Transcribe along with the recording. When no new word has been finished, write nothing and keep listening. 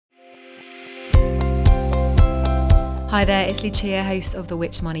Hi there, it's Lucia, host of the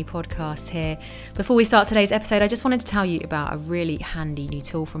Which Money podcast here. Before we start today's episode, I just wanted to tell you about a really handy new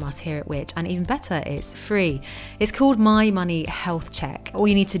tool from us here at Which, and even better, it's free. It's called My Money Health Check. All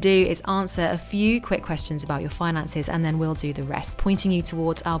you need to do is answer a few quick questions about your finances, and then we'll do the rest, pointing you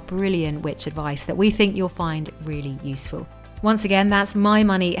towards our brilliant Which advice that we think you'll find really useful. Once again, that's My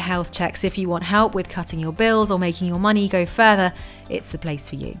Money Health Checks. If you want help with cutting your bills or making your money go further, it's the place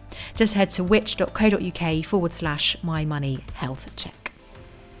for you. Just head to which.co.uk/My Money Health Check.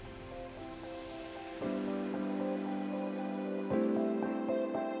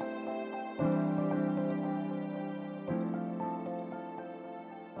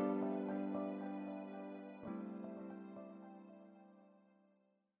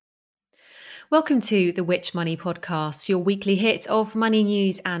 Welcome to the Which Money podcast, your weekly hit of money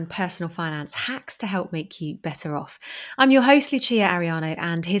news and personal finance hacks to help make you better off. I'm your host, Lucia Ariano,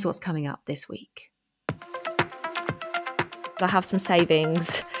 and here's what's coming up this week. I have some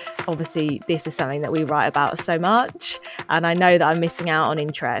savings. Obviously, this is something that we write about so much, and I know that I'm missing out on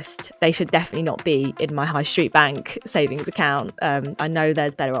interest. They should definitely not be in my high street bank savings account. I know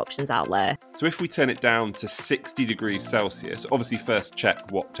there's better options out there. So if we turn it down to 60 degrees Celsius, obviously first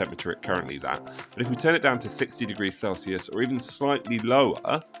check what temperature it currently is at, but if we turn it down to 60 degrees Celsius or even slightly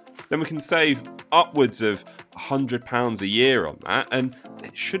lower, then we can save upwards of £100 a year on that, and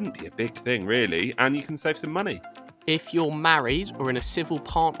it shouldn't be a big thing really, and you can save some money. If you're married or in a civil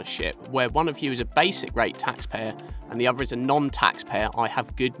partnership where one of you is a basic rate taxpayer and the other is a non-taxpayer, I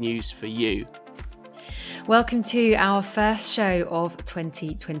have good news for you. Welcome to our first show of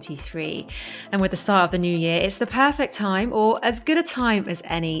 2023. And with the start of the new year, it's the perfect time, or as good a time as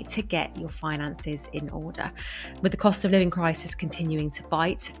any, to get your finances in order. With the cost of living crisis continuing to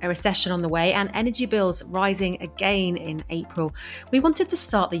bite, a recession on the way, and energy bills rising again in April, we wanted to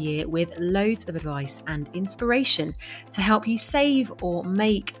start the year with loads of advice and inspiration to help you save or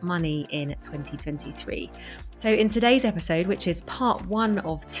make money in 2023. So in today's episode, which is part 1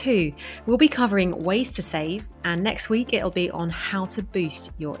 of 2, we'll be covering ways to save, and next week it'll be on how to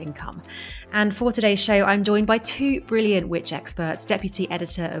boost your income. And for today's show, I'm joined by 2 brilliant Which experts, deputy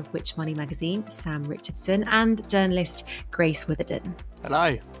editor of Which Money magazine, Sam Richardson, and journalist Grace Witherden.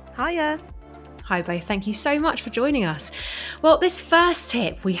 Hello. Hiya. Hi both, thank you so much for joining us. Well, this first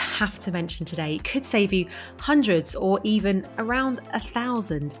tip we have to mention today could save you hundreds or even around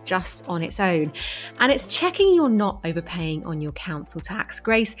 1,000 just on its own. And it's checking you're not overpaying on your council tax.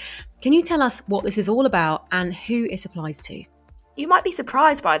 Grace, can you tell us what this is all about and who it applies to? You might be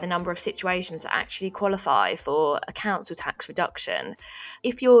surprised by the number of situations that actually qualify for a council tax reduction.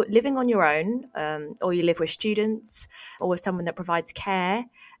 If you're living on your own, or you live with students or with someone that provides care,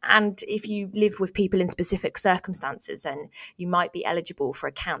 and if you live with people in specific circumstances, then you might be eligible for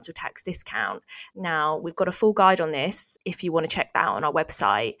a council tax discount. Now, we've got a full guide on this if you want to check that out on our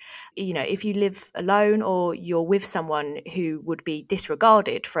website. You know, if you live alone or you're with someone who would be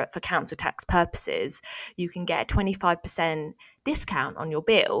disregarded for council tax purposes, you can get a 25% discount on your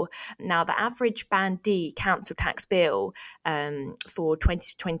bill. Now, the average Band D council tax bill for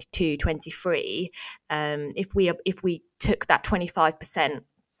 2022-23, if we took that 25%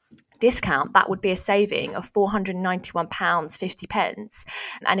 discount, that would be a saving of £491.50.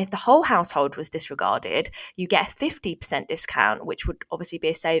 And if the whole household was disregarded, you get a 50% discount, which would obviously be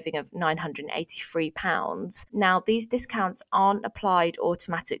a saving of £983. Now, these discounts aren't applied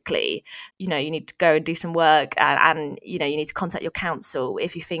automatically. You know, you need to go and do some work, and you know, you need to contact your council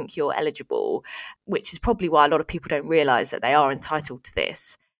if you think you're eligible, which is probably why a lot of people don't realise that they are entitled to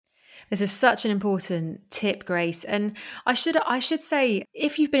this. This is such an important tip, Grace. And I should say,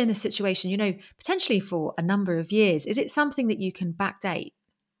 if you've been in this situation, you know, potentially for a number of years, is it something that you can backdate?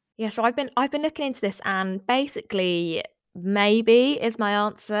 Yeah, so I've been looking into this, and basically maybe is my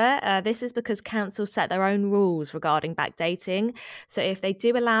answer. This is because councils set their own rules regarding backdating. So if they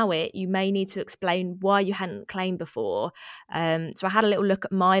do allow it, you may need to explain why you hadn't claimed before. So I had a little look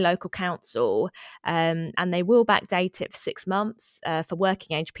at my local council, and they will backdate it for 6 months for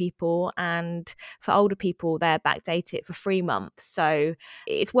working age people, and for older people, they'll backdate it for 3 months. So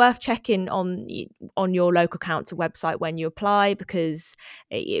it's worth checking on your local council website when you apply, because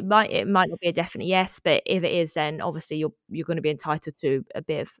it might not be a definite yes, but if it is, then obviously you're going to be entitled to a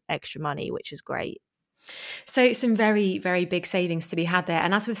bit of extra money, which is great. So some very, very big savings to be had there.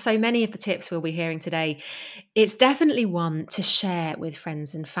 And as with so many of the tips we'll be hearing today, it's definitely one to share with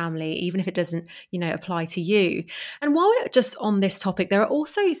friends and family, even if it doesn't, you know, apply to you. And while we're just on this topic, there are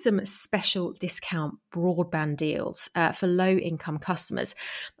also some special discount broadband deals for low income customers.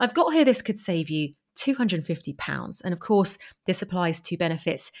 I've got here, this could save you £250. And of course, this applies to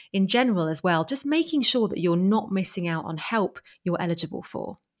benefits in general as well, just making sure that you're not missing out on help you're eligible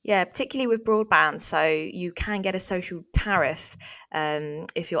for. Yeah, particularly with broadband. So you can get a social tariff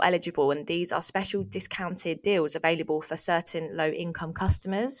if you're eligible. And these are special discounted deals available for certain low income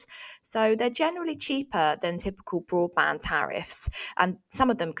customers. So they're generally cheaper than typical broadband tariffs. And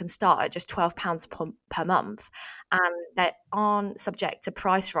some of them can start at just £12 per month. And they aren't subject to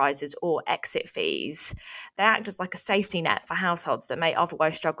price rises or exit fees. They act as like a safety net for households that may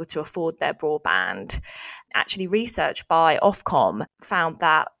otherwise struggle to afford their broadband. Actually, research by Ofcom found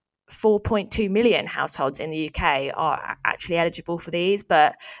that 4.2 million households in the UK are actually eligible for these,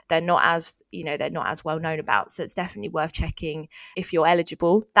 but they're not as well known about. So it's definitely worth checking if you're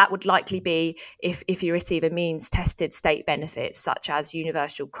eligible. That would likely be if you receive a means tested state benefits such as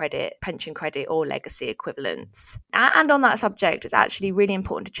universal credit, pension credit, or legacy equivalents. And on that subject, it's actually really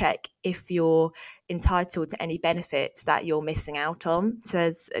important to check if you're entitled to any benefits that you're missing out on. So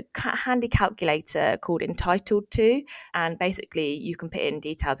there's a handy calculator called Entitled To, and basically you can put in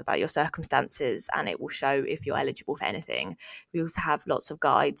details about your circumstances and it will show if you're eligible for anything. We also have lots of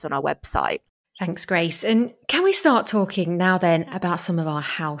guides on our website. Thanks, Grace. And can we start talking now then about some of our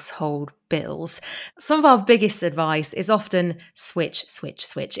household bills? Some of our biggest advice is often switch.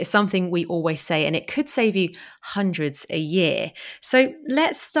 It's something we always say, and it could save you hundreds a year. So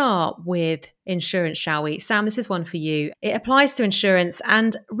let's start with insurance, shall we? Sam, this is one for you. It applies to insurance,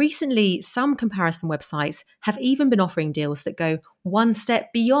 and recently some comparison websites have even been offering deals that go one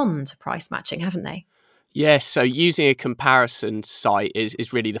step beyond price matching, haven't they? Yes, so using a comparison site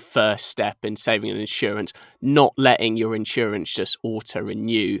is really the first step in saving an insurance, not letting your insurance just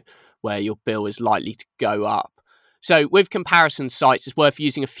auto-renew where your bill is likely to go up. So with comparison sites, it's worth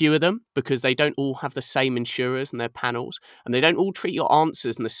using a few of them because they don't all have the same insurers in their panels, and they don't all treat your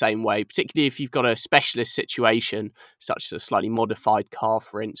answers in the same way, particularly if you've got a specialist situation, such as a slightly modified car,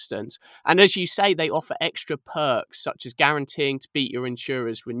 for instance. And as you say, they offer extra perks, such as guaranteeing to beat your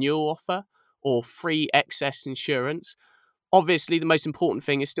insurer's renewal offer, or free excess insurance. Obviously, the most important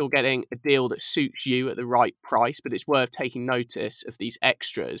thing is still getting a deal that suits you at the right price, but it's worth taking notice of these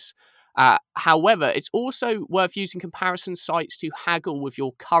extras. However, it's also worth using comparison sites to haggle with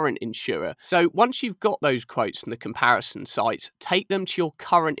your current insurer. So once you've got those quotes from the comparison sites, take them to your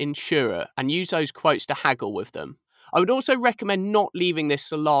current insurer and use those quotes to haggle with them. I would also recommend not leaving this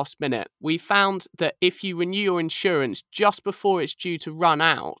to last minute. We found that if you renew your insurance just before it's due to run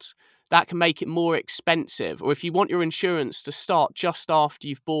out, that can make it more expensive. Or if you want your insurance to start just after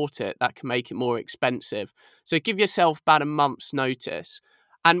you've bought it, that can make it more expensive. So give yourself about a month's notice.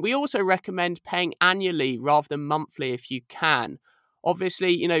 And we also recommend paying annually rather than monthly if you can.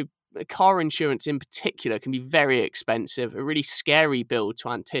 Obviously, car insurance in particular can be very expensive, a really scary bill to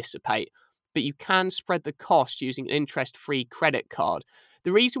anticipate, but you can spread the cost using an interest-free credit card.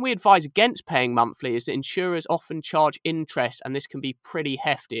 The reason we advise against paying monthly is that insurers often charge interest, and this can be pretty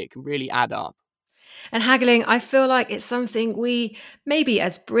hefty. It can really add up. And haggling, I feel like it's something we, maybe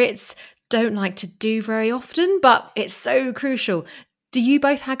as Brits, don't like to do very often, but it's so crucial. Do you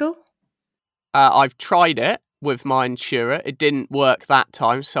both haggle? I've tried it with my insurer. It didn't work that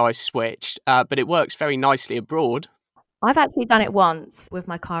time, so I switched, but it works very nicely abroad. I've actually done it once with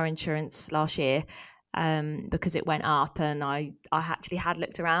my car insurance last year. Because it went up, and I actually had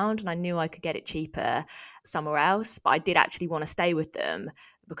looked around and I knew I could get it cheaper somewhere else, but I did actually want to stay with them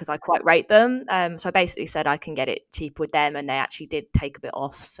because I quite rate them. So I basically said I can get it cheaper with them, and they actually did take a bit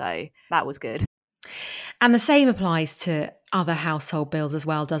off. So that was good. And the same applies to other household bills as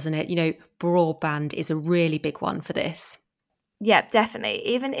well, doesn't it? Broadband is a really big one for this. Yeah, definitely.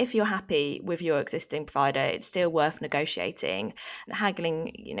 Even if you're happy with your existing provider, it's still worth negotiating.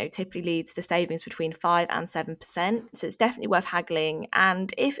 Haggling, typically leads to savings between 5 and 7%. So it's definitely worth haggling.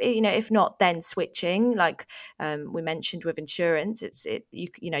 And if not, then switching, like we mentioned with insurance,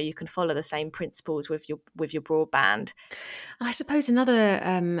 you can follow the same principles with your broadband. And I suppose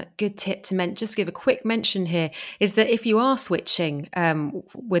another good tip to just give a quick mention here is that if you are switching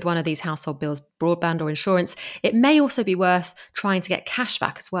with one of these household bills, broadband or insurance, it may also be worth trying to get cash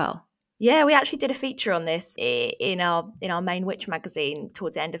back as well. Yeah, we actually did a feature on this in our Main Witch magazine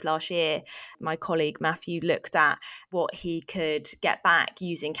towards the end of last year. My colleague Matthew looked at what he could get back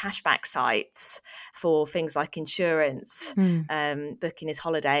using cashback sites for things like insurance, booking his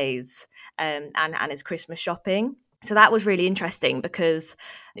holidays, and his Christmas shopping. So that was really interesting because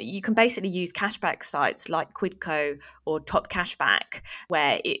you can basically use cashback sites like Quidco or Top Cashback,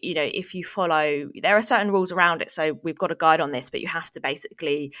 where, if you follow, there are certain rules around it. So we've got a guide on this, but you have to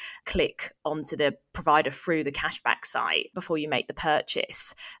basically click onto the provider through the cashback site before you make the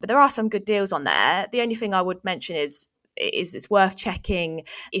purchase. But there are some good deals on there. The only thing I would mention is it's worth checking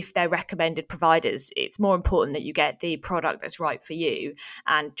if they're recommended providers. It's more important that you get the product that's right for you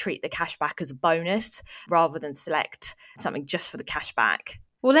and treat the cashback as a bonus rather than select something just for the cashback.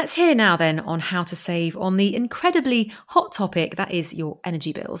 Well, let's hear now then on how to save on the incredibly hot topic that is your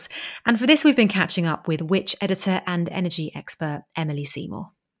energy bills. And for this, we've been catching up with Which editor and energy expert Emily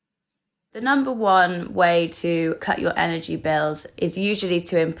Seymour. The number one way to cut your energy bills is usually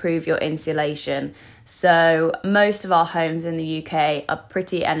to improve your insulation. So most of our homes in the UK are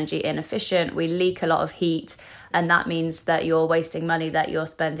pretty energy inefficient. We leak a lot of heat, and that means that you're wasting money that you're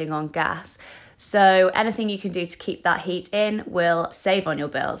spending on gas. So anything you can do to keep that heat in will save on your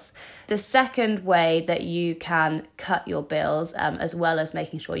bills. The second way that you can cut your bills, as well as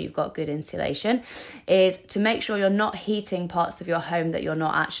making sure you've got good insulation, is to make sure you're not heating parts of your home that you're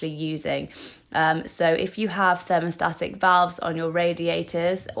not actually using. So if you have thermostatic valves on your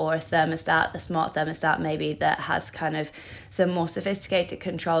radiators, or a smart thermostat maybe that has kind of some more sophisticated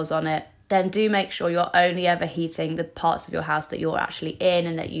controls on it, then do make sure you're only ever heating the parts of your house that you're actually in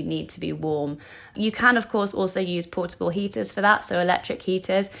and that you need to be warm. You can, of course, also use portable heaters for that, so electric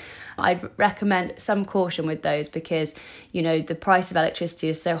heaters. I'd recommend some caution with those because, the price of electricity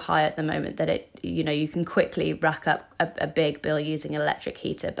is so high at the moment that you can quickly rack up a big bill using an electric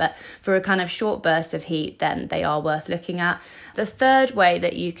heater. But for a kind of short burst of heat, then they are worth looking at. The third way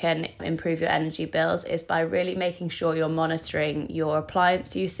that you can improve your energy bills is by really making sure you're monitoring your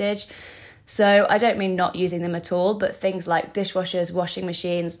appliance usage. So I don't mean not using them at all, but things like dishwashers, washing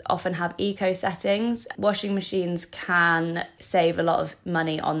machines often have eco settings. Washing machines can save a lot of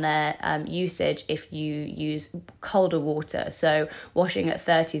money on their usage if you use colder water. So washing at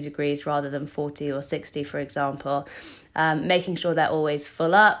 30 degrees rather than 40 or 60, for example. Making sure they're always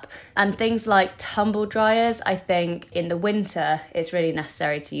full up. And things like tumble dryers, I think in the winter it's really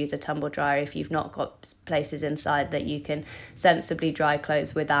necessary to use a tumble dryer if you've not got places inside that you can sensibly dry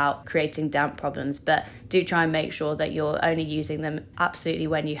clothes without creating damp problems. But do try and make sure that you're only using them absolutely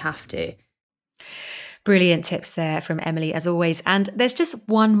when you have to. Brilliant tips there from Emily, as always. And there's just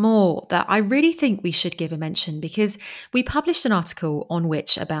one more that I really think we should give a mention, because we published an article on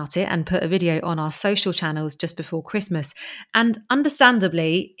Which about it and put a video on our social channels just before Christmas. And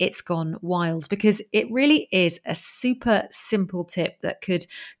understandably, it's gone wild because it really is a super simple tip that could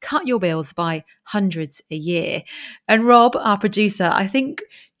cut your bills by hundreds a year. And Rob, our producer, I think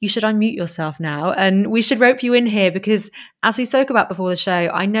you should unmute yourself now and we should rope you in here because, as we spoke about before the show,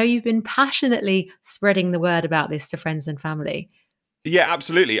 I know you've been passionately spreading the word about this to friends and family. Yeah,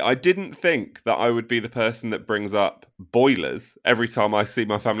 absolutely. I didn't think that I would be the person that brings up boilers every time I see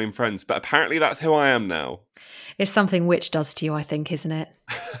my family and friends, but apparently that's who I am now. It's something Which does to you, I think, isn't it?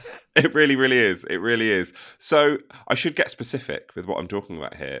 It really, really is. It really is. So I should get specific with what I'm talking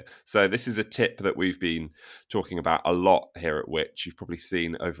about here. So this is a tip that we've been talking about a lot here at Which. You've probably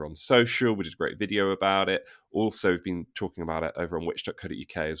seen over on social. We did a great video about it. Also, we've been talking about it over on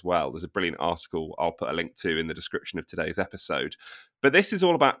which.co.uk as well. There's a brilliant article I'll put a link to in the description of today's episode. But this is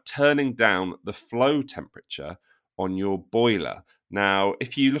all about turning down the flow temperature on your boiler. Now,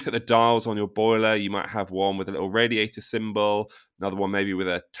 if you look at the dials on your boiler, you might have one with a little radiator symbol, another one maybe with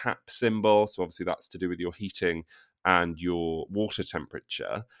a tap symbol. So obviously that's to do with your heating and your water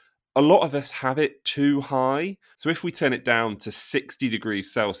temperature. A lot of us have it too high. So if we turn it down to 60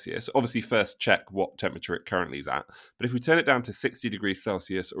 degrees Celsius, obviously first check what temperature it currently is at. But if we turn it down to 60 degrees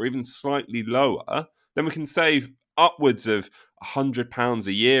Celsius or even slightly lower, then we can save upwards of £100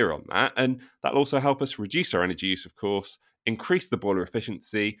 a year on that. And that'll also help us reduce our energy use, of course, increase the boiler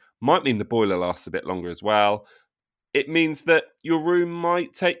efficiency, might mean the boiler lasts a bit longer as well. It means that your room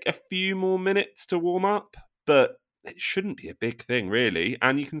might take a few more minutes to warm up, but it shouldn't be a big thing, really,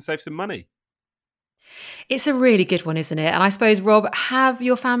 and you can save some money. It's a really good one, isn't it? And I suppose, Rob, have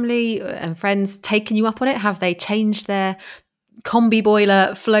your family and friends taken you up on it? Have they changed their combi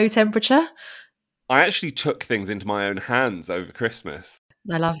boiler flow temperature? I actually took things into my own hands over Christmas.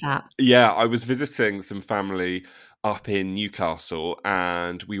 I love that. Yeah, I was visiting some family up in Newcastle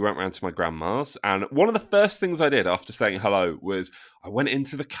and we went round to my grandma's, and one of the first things I did after saying hello was I went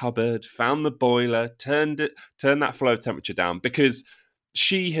into the cupboard, found the boiler, turned that flow temperature down, because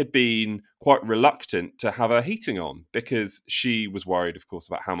she had been quite reluctant to have her heating on because she was worried, of course,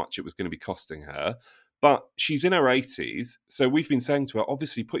 about how much it was going to be costing her. But she's in her 80s, so we've been saying to her,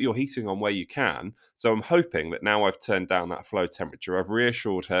 obviously put your heating on where you can. So I'm hoping that now I've turned down that flow temperature, I've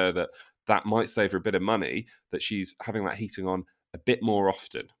reassured her that that might save her a bit of money, that she's having that heating on a bit more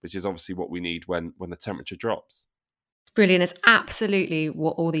often, which is obviously what we need when the temperature drops. It's brilliant. It's absolutely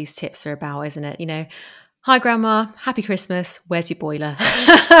what all these tips are about, isn't it? You know, hi, Grandma, happy Christmas, where's your boiler?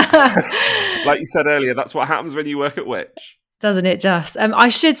 Like you said earlier, that's what happens when you work at Which. Doesn't it just? I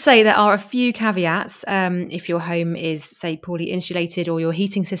should say there are a few caveats if your home is, say, poorly insulated or your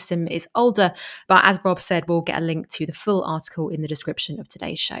heating system is older. But as Rob said, we'll get a link to the full article in the description of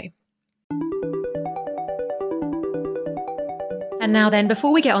today's show. And now then,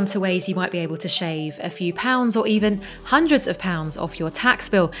 before we get on to ways you might be able to shave a few pounds or even hundreds of pounds off your tax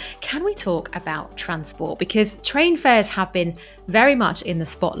bill, can we talk about transport? Because train fares have been very much in the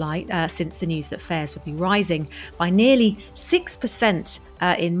spotlight since the news that fares would be rising by nearly 6%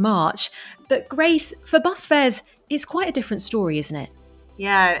 in March. But Grace, for bus fares, it's quite a different story, isn't it?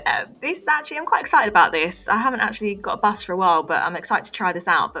 Yeah, I'm quite excited about this. I haven't actually got a bus for a while, but I'm excited to try this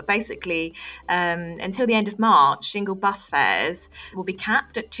out. But basically, until the end of March, single bus fares will be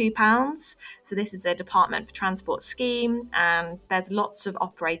capped at £2. So this is a Department for Transport scheme, and there's lots of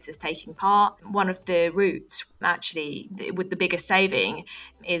operators taking part. One of the routes, actually, with the biggest saving,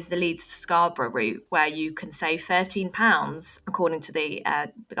 is the Leeds to Scarborough route, where you can save £13, according to the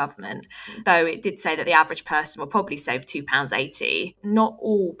government. Though it did say that the average person will probably save £2.80. Not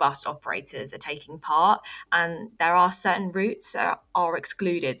all bus operators are taking part, and there are certain routes that are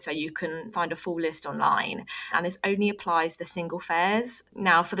excluded, so you can find a full list online. And this only applies to single fares.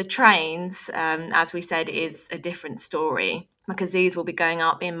 Now, for the trains, as we said, is a different story, because these will be going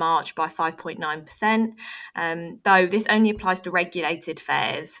up in March by 5.9%. Though this only applies to regulated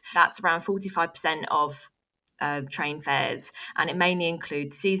fares, that's around 45% of train fares, and it mainly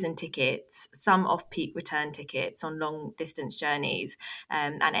includes season tickets, some off-peak return tickets on long distance journeys,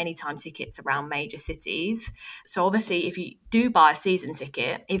 and anytime tickets around major cities. So obviously, if you do buy a season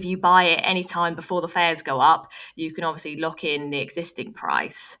ticket, if you buy it any time before the fares go up, you can obviously lock in the existing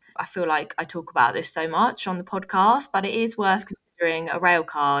price. I feel like I talk about this so much on the podcast, but it is worth considering a rail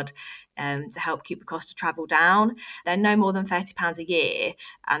card to help keep the cost of travel down. They're no more than £30 a year,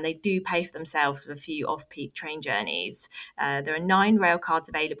 and they do pay for themselves with a few off-peak train journeys. There are 9 rail cards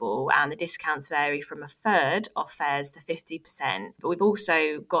available, and the discounts vary from a third off fares to 50%. But we've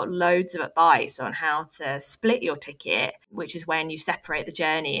also got loads of advice on how to split your ticket, which is when you separate the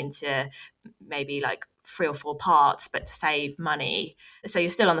journey into maybe like 3 or 4 parts, but to save money. So you're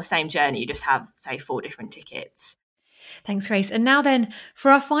still on the same journey, you just have, say, 4 different tickets. Thanks, Grace. And now then,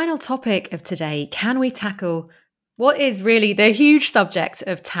 for our final topic of today, can we tackle what is really the huge subject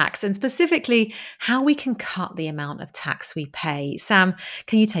of tax, and specifically how we can cut the amount of tax we pay? Sam,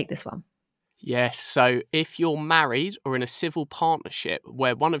 can you take this one? Yes, so if you're married or in a civil partnership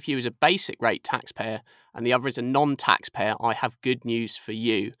where one of you is a basic rate taxpayer and the other is a non-taxpayer, I have good news for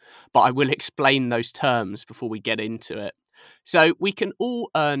you. But I will explain those terms before we get into it. So we can all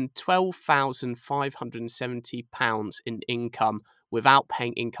earn £12,570 in income without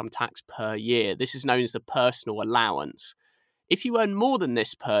paying income tax per year. This is known as the personal allowance. If you earn more than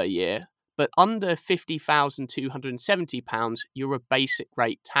this per year, but under £50,270, you're a basic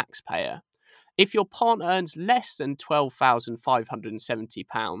rate taxpayer. If your partner earns less than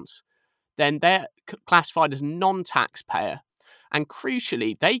 £12,570, then they're classified as non-taxpayer. And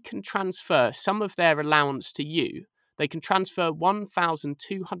crucially, they can transfer some of their allowance to you. They can transfer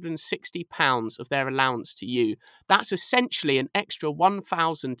 £1,260 of their allowance to you. That's essentially an extra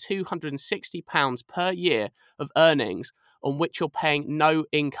 £1,260 per year of earnings on which you're paying no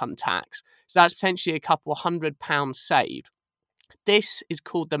income tax. So that's potentially a couple of £100 saved. This is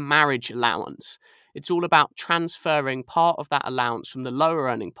called the marriage allowance. It's all about transferring part of that allowance from the lower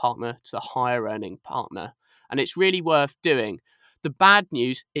earning partner to the higher earning partner. And it's really worth doing. The bad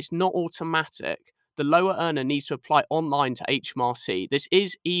news, it's not automatic. The lower earner needs to apply online to HMRC. This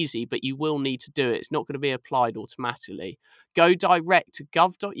is easy, but you will need to do it. It's not going to be applied automatically. Go direct to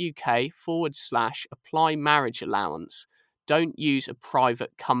gov.uk/apply marriage allowance. Don't use a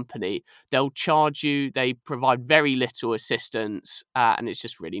private company. They'll charge you. They provide very little assistance, and it's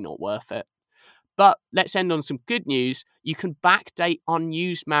just really not worth it. But let's end on some good news. You can backdate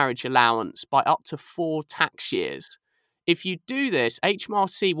unused marriage allowance by up to 4 tax years. If you do this,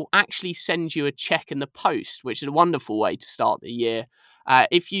 HMRC will actually send you a cheque in the post, which is a wonderful way to start the year.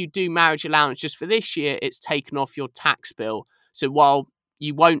 If you do marriage allowance just for this year, it's taken off your tax bill. So while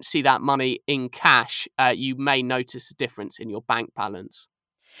you won't see that money in cash, you may notice a difference in your bank balance.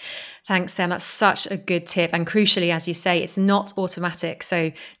 Thanks, Sam. That's such a good tip. And crucially, as you say, it's not automatic.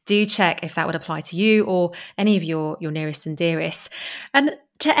 So do check if that would apply to you or any of your nearest and dearest. And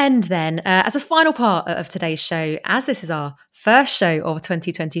to end then, as a final part of today's show, as this is our first show of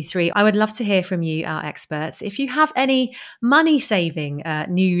 2023, I would love to hear from you, our experts, if you have any money-saving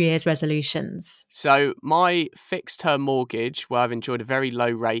New Year's resolutions. So my fixed-term mortgage, where I've enjoyed a very low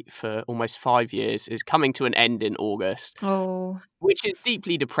rate for almost 5 years, is coming to an end in August. Oh, which is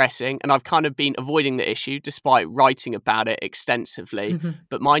deeply depressing. And I've kind of been avoiding the issue despite writing about it extensively. mm-hmm.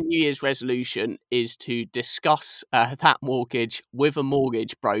 But my New Year's resolution is to discuss that mortgage with a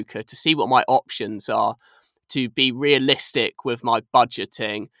mortgage broker to see what my options are, to be realistic with my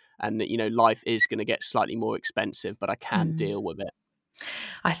budgeting, and that, you know, life is going to get slightly more expensive, but I can deal with it.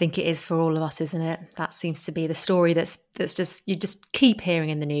 I think it is for all of us, isn't it? That seems to be the story that's just, you just keep hearing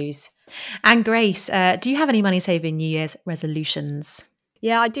in the news. And Grace, do you have any money-saving New Year's resolutions?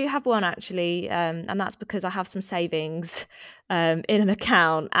 Yeah, I do have one actually, and that's because I have some savings in an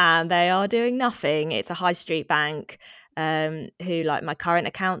account and they are doing nothing. It's a high street bank who like my current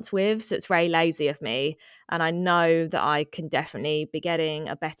account's with, so it's very lazy of me. And I know that I can definitely be getting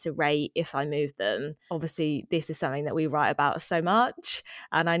a better rate if I move them. Obviously, this is something that we write about so much,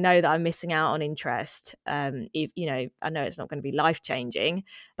 and I know that I'm missing out on interest. If, you know, I know it's not going to be life-changing,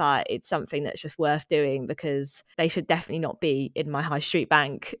 but it's something that's just worth doing because they should definitely not be in my high street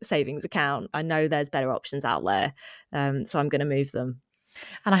bank savings account. I know there's better options out there, so I'm going to move them.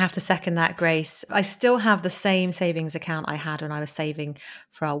 And I have to second that, Grace. I still have the same savings account I had when I was saving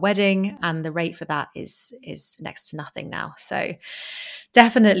for our wedding, and the rate for that is next to nothing now. So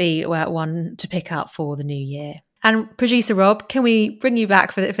definitely one to pick up for the new year. And producer Rob, can we bring you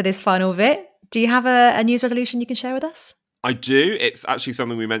back for this final bit? Do you have a news resolution you can share with us? I do. It's actually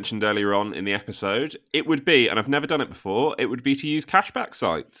something we mentioned earlier on in the episode. It would be, and I've never done it before, it would be to use cashback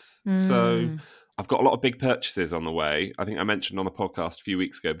sites. So I've got a lot of big purchases on the way. I think I mentioned on the podcast a few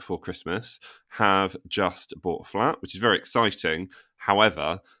weeks ago before Christmas, have just bought a flat, which is very exciting.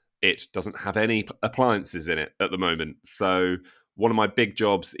 However, it doesn't have any appliances in it at the moment. So one of my big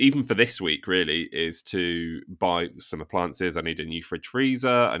jobs, even for this week really, is to buy some appliances. I need a new fridge freezer.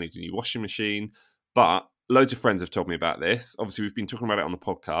 I need a new washing machine. But loads of friends have told me about this. Obviously, we've been talking about it on the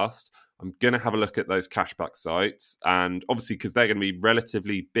podcast. I'm going to have a look at those cashback sites. And obviously, because they're going to be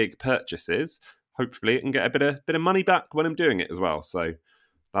relatively big purchases, hopefully it can get a bit of money back when I'm doing it as well. So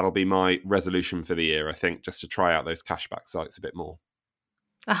that'll be my resolution for the year, I think, just to try out those cashback sites a bit more.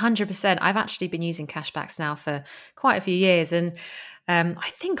 100%. I've actually been using cashbacks now for quite a few years, and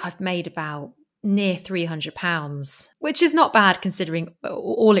I think I've made about near £300, which is not bad considering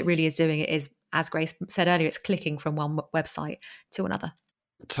all it really is doing is, as Grace said earlier, it's clicking from one website to another.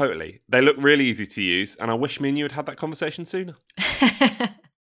 Totally. They look really easy to use, and I wish me and you had that conversation sooner.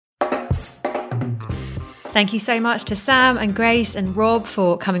 Thank you so much to Sam and Grace and Rob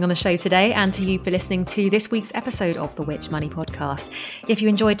for coming on the show today, and to you for listening to this week's episode of the Which Money Podcast. If you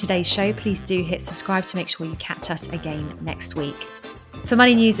enjoyed today's show, please do hit subscribe to make sure you catch us again next week. For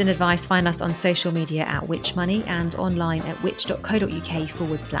money news and advice, find us on social media at Which Money and online at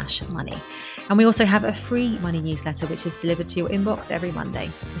which.co.uk/money. And we also have a free money newsletter, which is delivered to your inbox every Monday.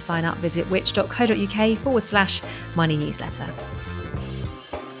 To sign up, visit which.co.uk/money newsletter.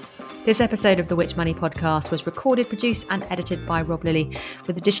 This episode of the Which Money Podcast was recorded, produced and edited by Rob Lilly,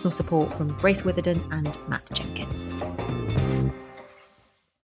 with additional support from Grace Witherden and Matt Jenkin.